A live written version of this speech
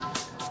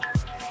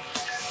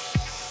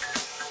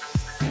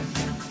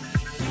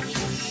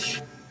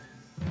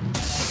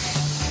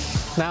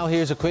Now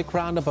here's a quick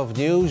roundup of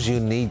news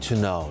you need to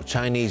know.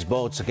 Chinese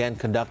boats again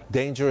conduct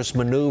dangerous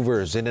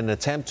maneuvers in an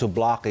attempt to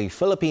block a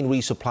Philippine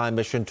resupply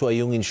mission to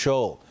Ayungin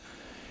Shoal.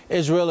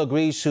 Israel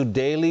agrees to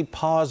daily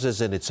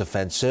pauses in its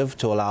offensive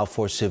to allow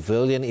for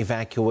civilian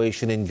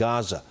evacuation in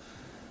Gaza.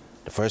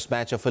 The first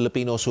batch of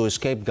Filipinos who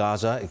escaped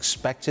Gaza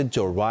expected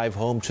to arrive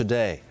home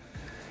today.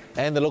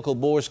 And the local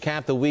bourse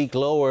capped the week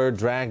lower,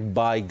 dragged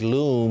by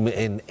gloom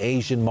in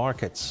Asian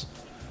markets.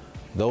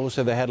 Those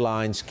are the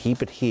headlines.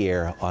 Keep it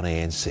here on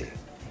ANC.